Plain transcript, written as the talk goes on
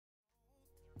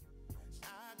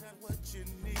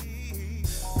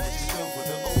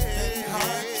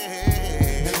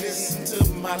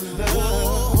My love,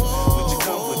 would you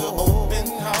come with an open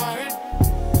heart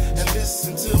and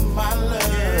listen to my love?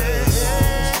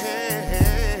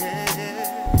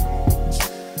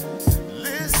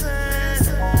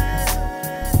 Listen.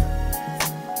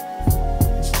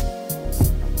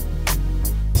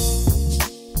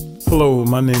 Hello,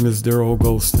 my name is Darold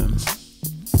Gholston,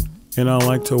 and I'd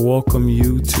like to welcome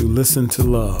you to Listen to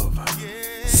Love,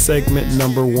 segment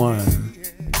number 1,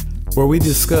 where we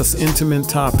discuss intimate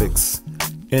topics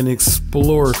and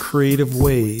explore creative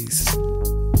ways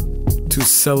to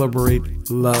celebrate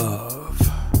love.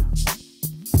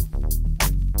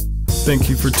 Thank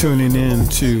you for tuning in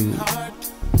to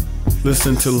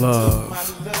Listen to Love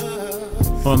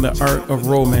on the Art of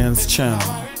Romance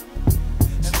channel.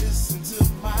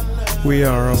 We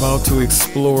are about to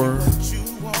explore,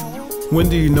 when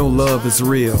do you know love is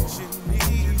real?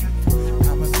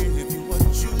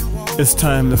 It's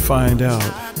time to find out.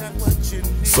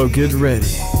 So get ready.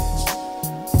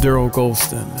 Darold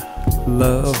Gholston,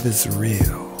 love is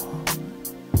real.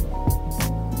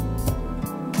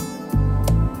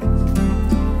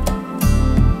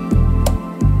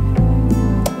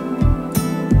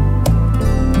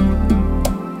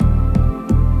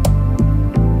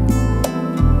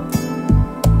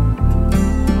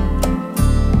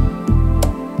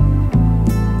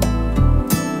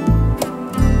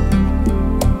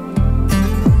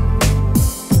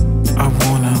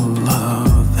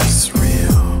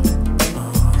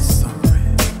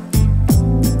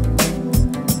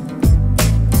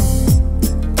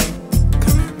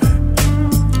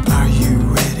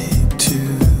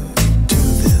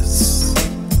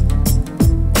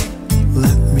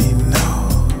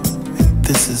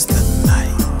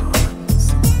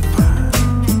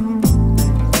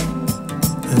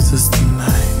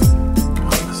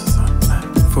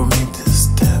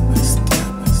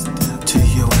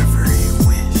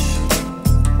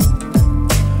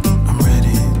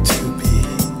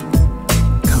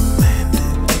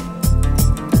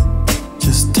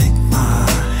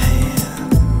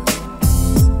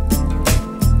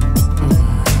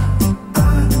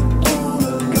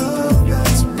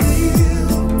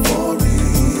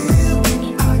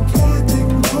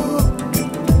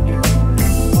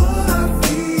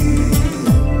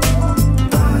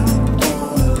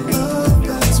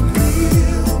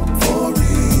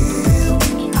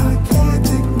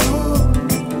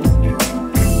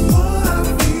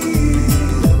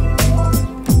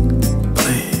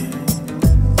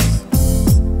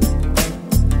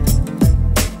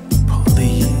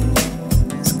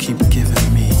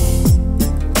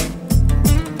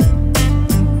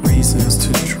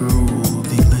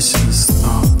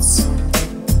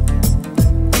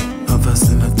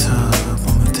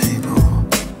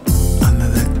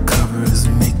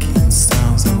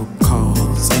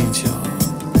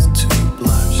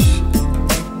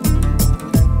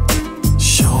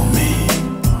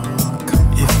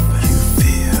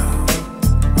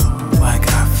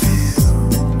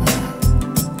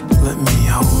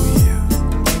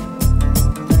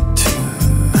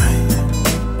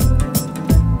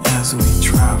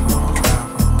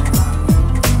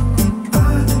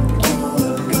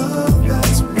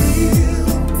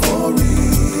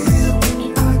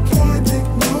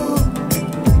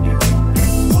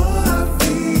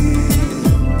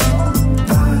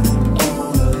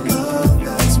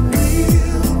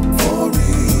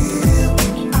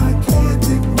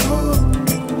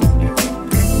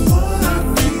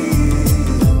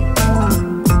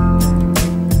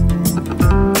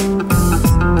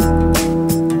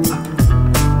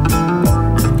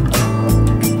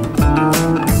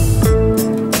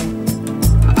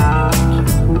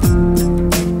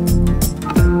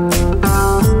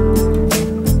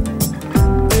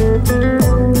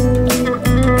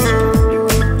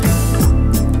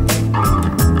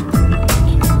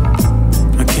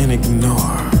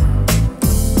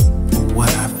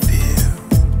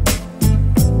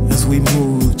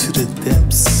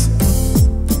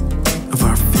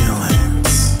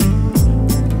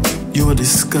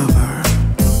 Discover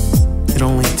it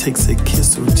only takes a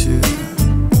kiss or two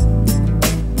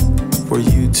for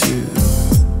you to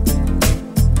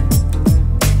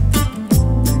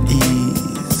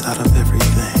ease out of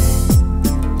everything.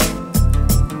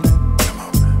 Come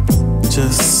on, man.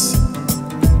 Just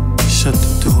shut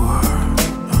the door.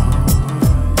 Oh,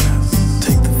 yes.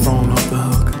 Take the phone off the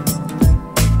hook.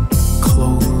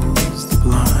 Close the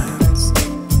blinds.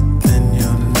 Then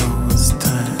you'll know it's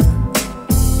time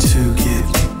to get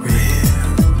real.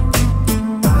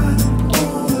 I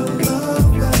want a love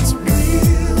that's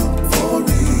real, for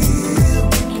real.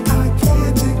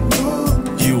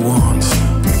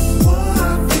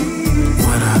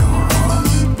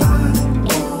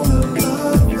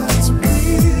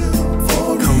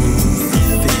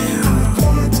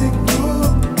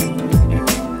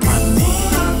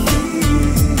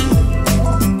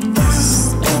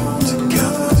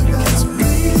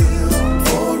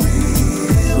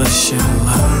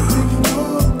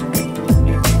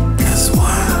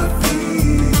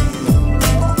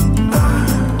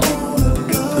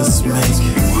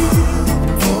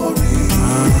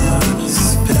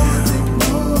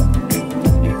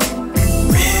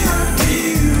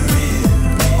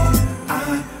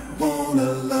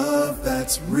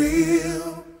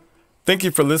 Thank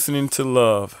you for listening to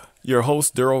Love. Your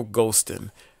host, Darold Gholston.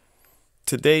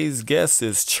 Today's guest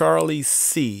is Charlie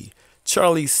C.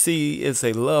 Charlie C. is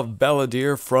a love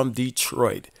balladeer from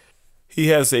Detroit. He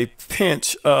has a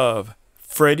pinch of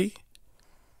Freddie,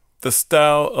 the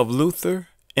style of Luther,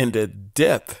 and the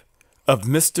depth of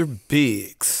Mr.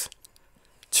 Biggs.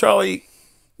 Charlie,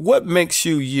 what makes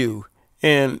you you?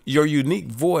 And your unique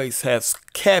voice has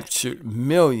captured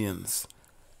millions.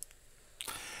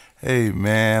 Hey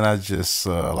man, I just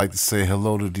like to say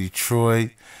hello to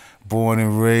Detroit, born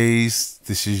and raised.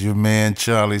 This is your man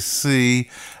Charlie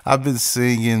C. I've been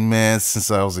singing, man,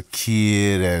 since I was a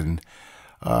kid, and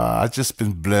I just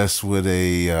been blessed with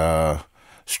a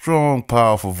strong,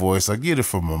 powerful voice. I get it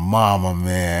from my mama,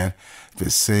 man. Been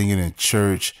singing in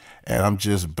church, and I'm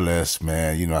just blessed,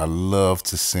 man. You know, I love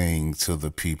to sing to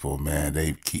the people, man.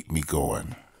 They keep me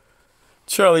going.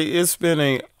 Charlie, it's been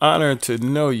an honor to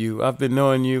know you. I've been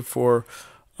knowing you for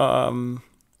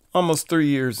almost 3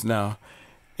 years now.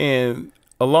 And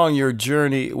along your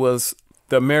journey was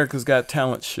the America's Got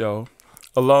Talent show,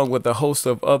 along with a host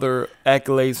of other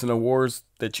accolades and awards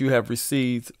that you have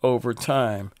received over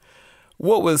time.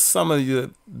 What was some of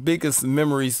the biggest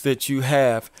memories that you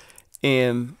have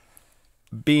in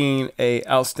being an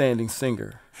outstanding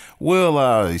singer? Well,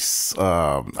 I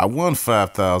won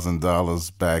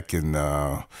 $5,000 back in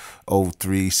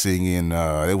 '03 singing.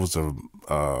 It was a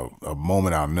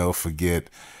moment I'll never forget.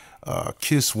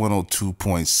 Kiss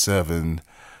 102.7.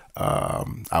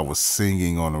 I was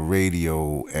singing on the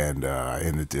radio and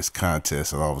entered this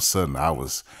contest, and all of a sudden I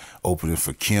was opening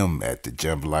for Kim at the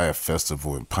Jambalaya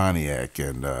Festival in Pontiac,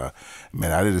 and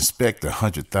man, I didn't expect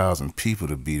 100,000 people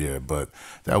to be there, but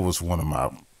that was one of my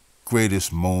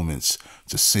greatest moments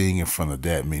to sing in front of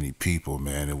that many people,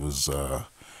 man. It was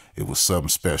something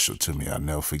special to me. I'll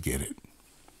never forget it.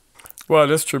 Well,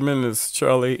 that's tremendous,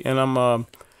 Charlie, and I'm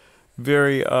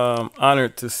very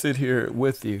honored to sit here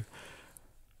with you.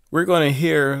 We're going to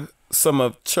hear some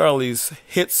of Charlie's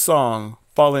hit song,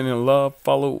 Falling in Love,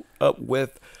 followed up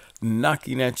with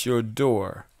Knocking at Your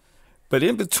Door. But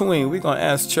in between, we're going to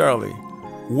ask Charlie,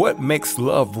 what makes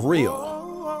love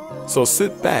real? So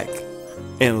sit back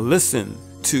and listen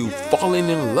to Falling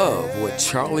in Love with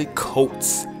Charlie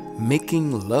Coates,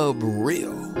 making love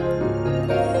real.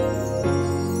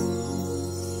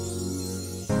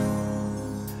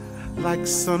 Like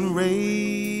sun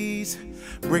rays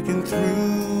breaking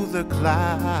through the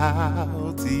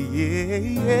clouds,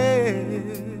 yeah.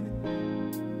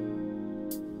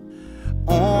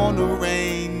 On a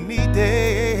rainy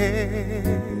day,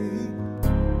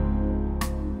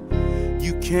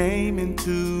 you came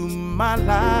into my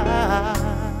life.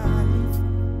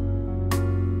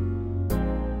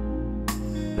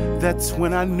 That's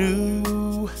when I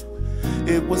knew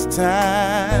it was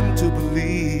time to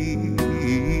believe.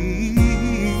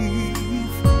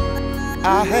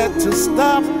 I had to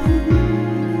stop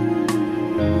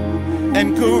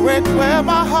and correct where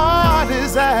my heart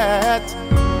is at,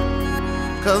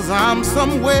 'cause I'm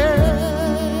somewhere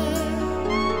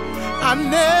I've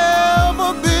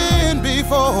never been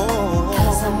before.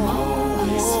 'Cause I'm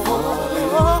always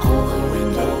falling over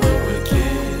and over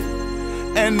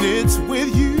again. And it's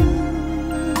with you.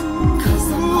 'Cause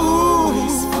I'm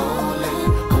always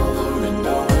falling over and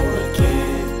over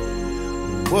again.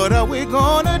 What are we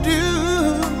gonna do?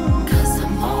 'Cause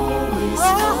I'm always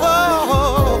falling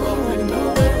over and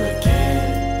over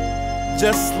again.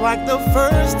 Just like the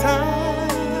first time.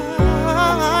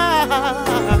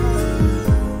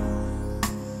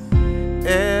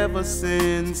 Ever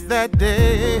since that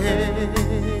day,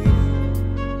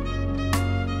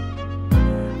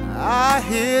 I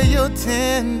hear your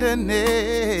tenderness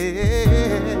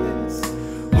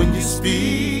when you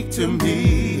speak to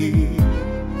me,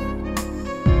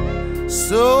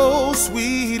 so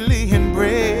sweetly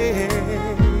embrace.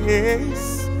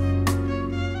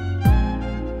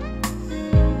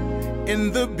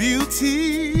 In the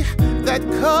beauty that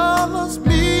colors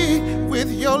me with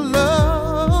your love,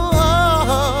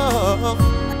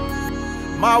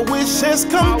 my wishes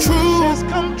come true,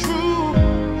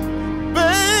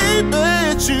 baby,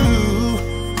 it's you.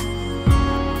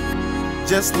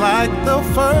 Just like the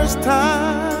first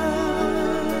time,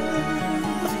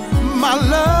 my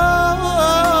love.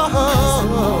 'Cause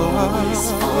I'm always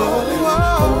falling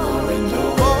over and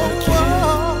over again.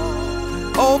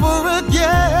 Over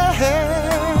again.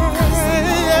 'Cause I'm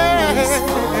always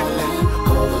falling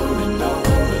over and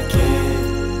over again.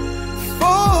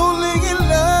 Falling in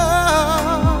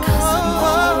love. 'Cause I'm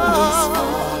always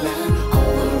falling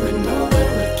over and over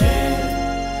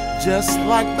again. Just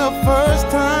like the first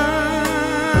time,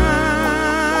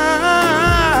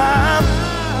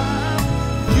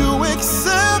 you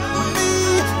accept me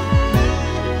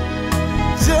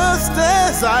just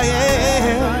as I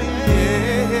am.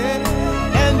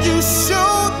 And you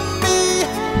showed me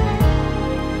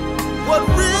what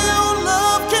real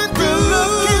love can do.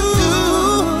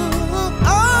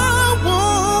 I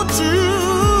want you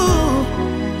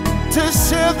to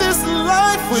share this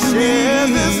life with me.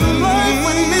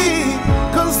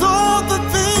 'Cause all the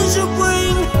things you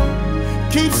bring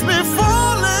keeps me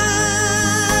falling.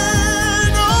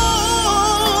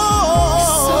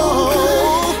 So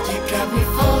good, you got me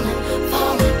falling,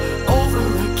 falling over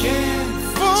again,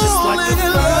 just like the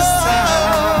first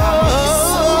time. You're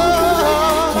so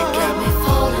good, you got me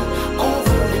falling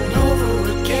over and over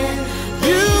again.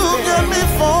 You got me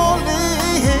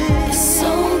falling. So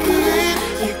good,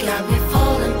 you got me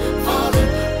falling, falling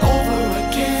over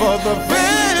again. For the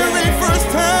very first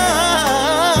time.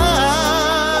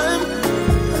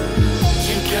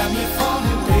 You got me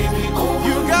falling, baby, over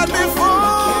You got me and over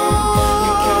falling.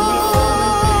 again. You got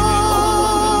me falling,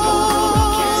 baby, over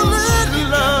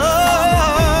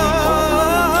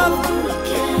and over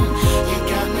again. You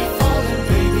got me falling,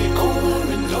 baby, over and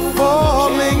over again. You got me falling, baby, over and over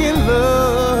Falling again. in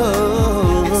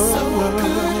love. It's so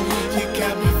good, you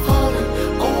got me falling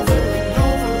over and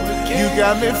over again. You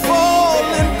got me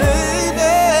falling,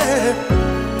 baby.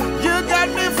 You got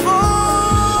me falling.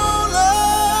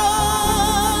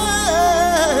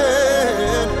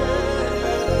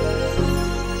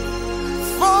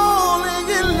 Falling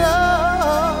in love.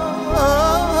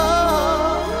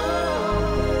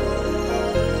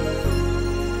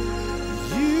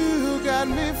 You got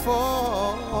me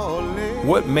falling.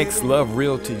 What makes love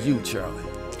real to you, Charlie?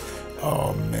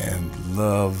 Oh man,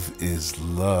 love is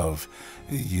love.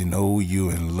 You know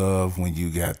you're in love when you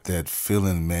got that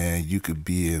feeling, man. You could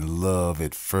be in love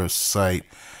at first sight.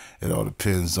 It all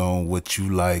depends on what you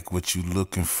like, what you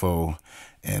looking for,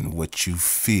 and what you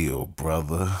feel,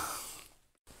 brother.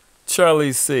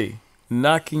 Charlie C.,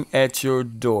 knocking at your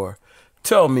door.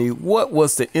 Tell me, what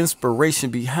was the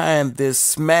inspiration behind this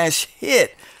smash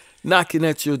hit, Knocking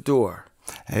at Your Door?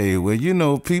 Hey, well, you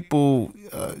know, people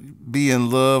be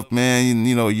in love, man.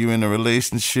 You know, you're in a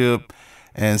relationship,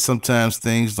 and sometimes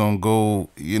things don't go,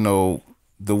 you know,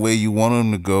 the way you want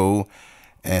them to go.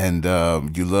 And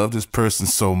you love this person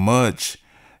so much,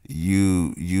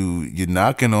 you're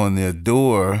knocking on their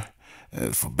door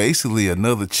for basically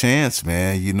another chance,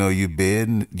 man. You know, you're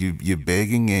begging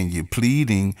and you're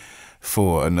pleading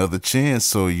for another chance.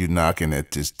 So you're knocking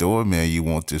at this door, man. You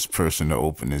want this person to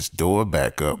open this door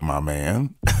back up, my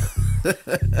man.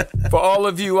 For all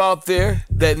of you out there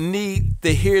that need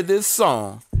to hear this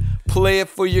song, play it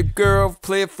for your girl,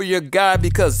 play it for your guy,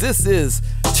 because this is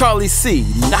Charlie C.,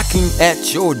 Knocking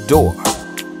at Your Door.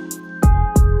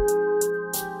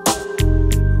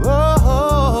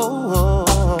 Oh,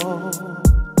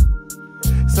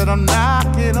 said I'm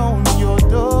knocking on your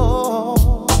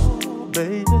door,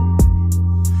 baby.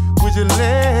 Would you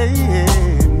let me?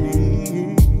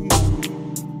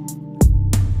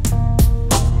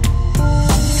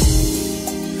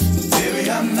 Baby,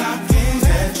 I'm knocking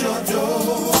at your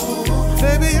door.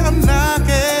 Baby, I'm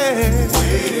knocking,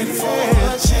 waiting for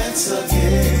a chance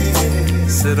again.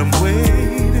 Said I'm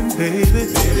waiting,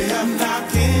 baby. Baby, I'm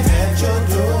knocking at your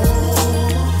door.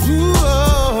 Ooh,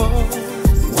 oh.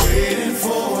 Waiting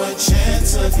for a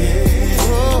chance again.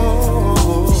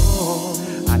 Oh,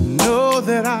 I know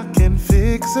that I can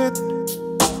fix it.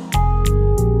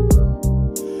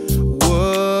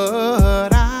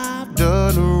 What I've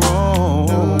done wrong.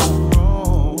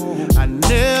 I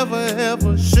never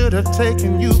ever should have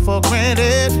taken you for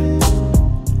granted.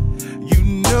 You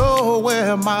know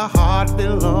where my heart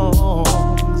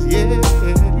belongs, yeah.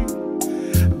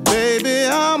 Baby,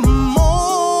 I'm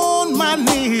on my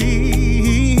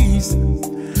knees,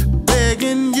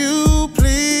 begging you,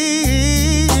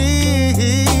 please,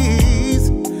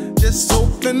 just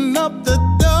open up the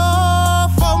door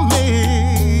for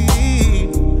me.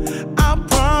 I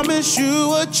promise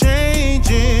you a change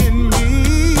in me.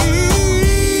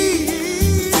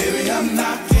 Baby, I'm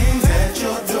knocking at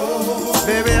your door.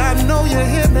 Baby, I know you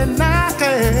hear me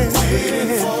knocking,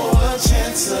 waiting for a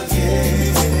chance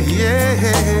again. Yeah,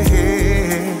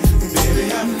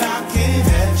 baby, I'm knocking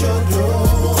at your door.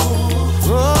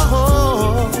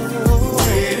 Oh,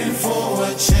 waiting for a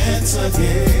chance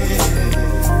again.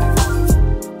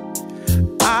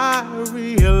 I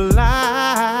realize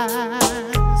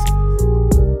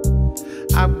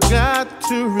I've got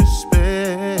to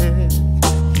respect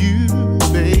you,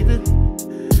 baby,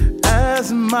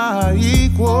 as my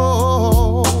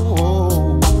equal.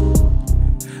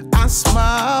 I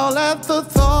smile at the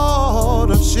thought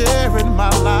of sharing my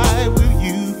life with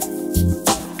you.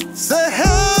 Say,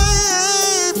 hey,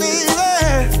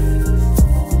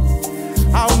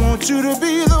 want you to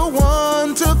be the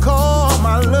one to call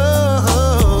my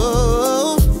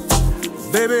love.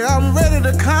 Baby, I'm ready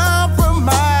to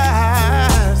compromise,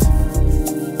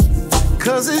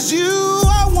 'cause it's you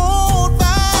I want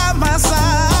by my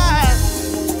side.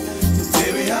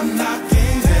 Baby, I'm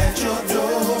knocking at your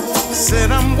door.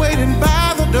 Said I'm waiting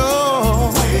by the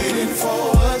door, waiting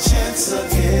for a chance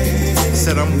again.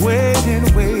 Said I'm waiting.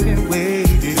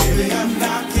 Baby, I'm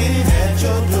knocking at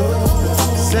your door.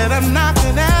 Said I'm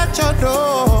knocking at your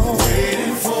door,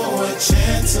 waiting for a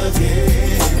chance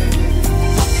again.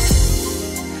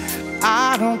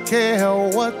 I don't care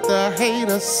what the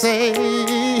haters say.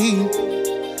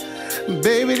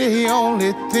 Baby, the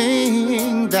only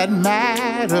thing that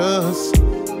matters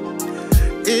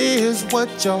is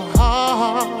what your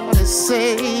heart is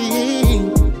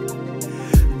saying.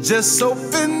 Just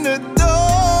open the door.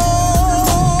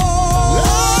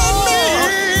 Let me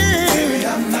in. Baby,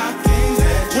 I'm knocking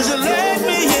at your door.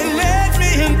 Would you let me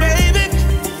in, baby?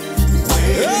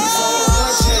 Waiting for a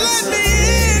chance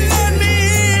again. Let me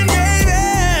in, baby.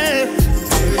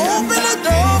 Open the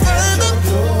door, baby.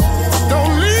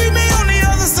 Don't leave me on the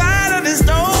other side of this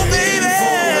door, baby. Waiting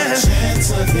for a chance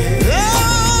again.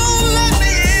 Oh, let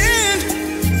me in.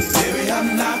 Baby, I'm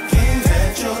knocking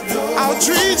at your door. I'll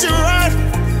treat you right.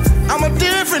 I'm a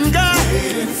different guy.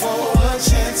 Waiting for a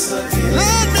chance again.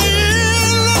 Let me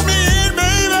in,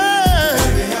 baby.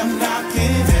 Baby, I'm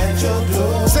knocking at your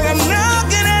door. Said I'm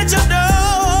knocking at your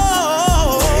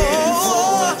door. Waiting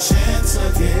for a chance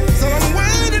again. Said I'm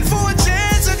waiting for a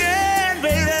chance again,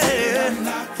 baby. Baby, I'm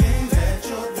knocking at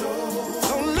your door.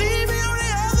 Don't leave me on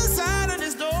the other side of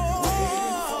this door.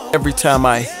 Every time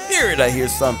I hear it, I hear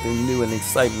something new and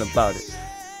exciting about it.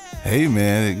 Hey,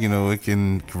 man, you know, it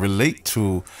can relate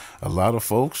to a lot of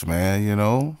folks, man, you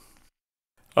know.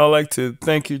 I'd like to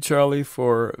thank you, Charlie,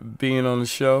 for being on the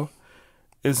show.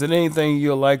 Is there anything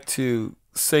you'd like to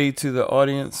say to the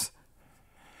audience?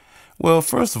 Well,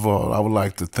 first of all, I would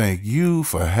like to thank you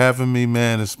for having me,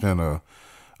 man. It's been a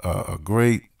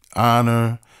great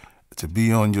honor to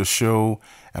be on your show.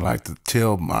 And I'd like to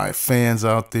tell my fans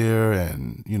out there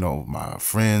and, you know, my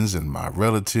friends and my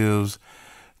relatives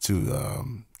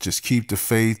to just keep the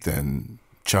faith. And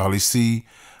Charlie C.,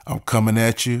 I'm coming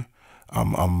at you.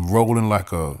 I'm rolling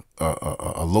like a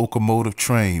locomotive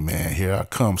train, man. Here I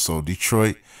come. So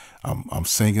Detroit, I'm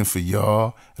singing for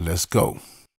y'all. Let's go.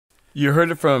 You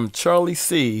heard it from Charlie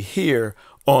C. here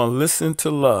on Listen to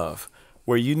Love,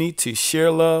 where you need to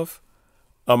share love,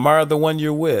 admire the one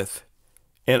you're with,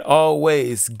 and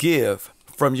always give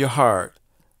from your heart.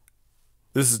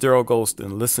 This is Darold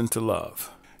Gholston. Listen to Love.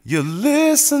 You're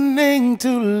listening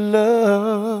to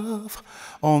Love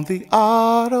on the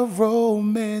Art of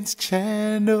Romance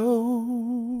channel.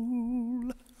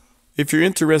 If you're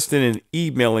interested in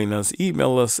emailing us,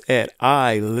 email us at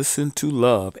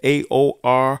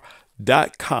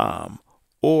ilistentolove@aor.com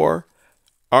or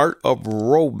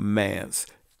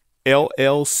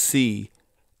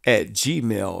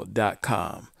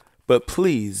artofromancellc@gmail.com. But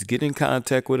please get in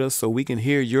contact with us so we can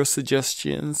hear your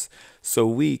suggestions so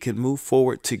we can move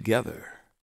forward together.